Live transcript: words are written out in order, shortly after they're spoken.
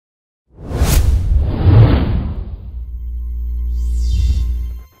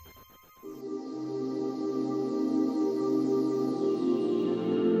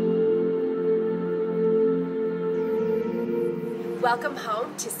Welcome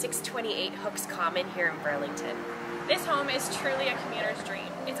home to 628 Hooks Common here in Burlington. This home is truly a commuter's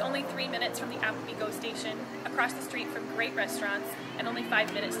dream. It's only 3 minutes from the Appleby Go station, across the street from great restaurants, and only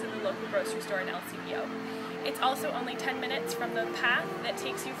 5 minutes to the local grocery store and LCBO. It's also only 10 minutes from the path that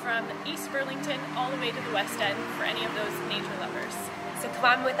takes you from East Burlington all the way to the West End for any of those nature lovers. So come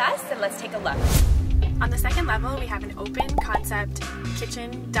on with us and let's take a look. On the second level, we have an open concept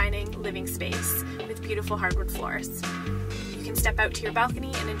kitchen, dining, living space with beautiful hardwood floors. You can step out to your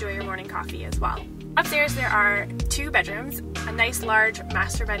balcony and enjoy your morning coffee as well. Upstairs there are 2 bedrooms, a nice large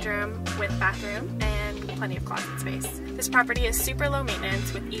master bedroom with bathroom and plenty of closet space. This property is super low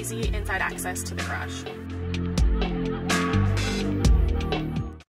maintenance with easy inside access to the garage.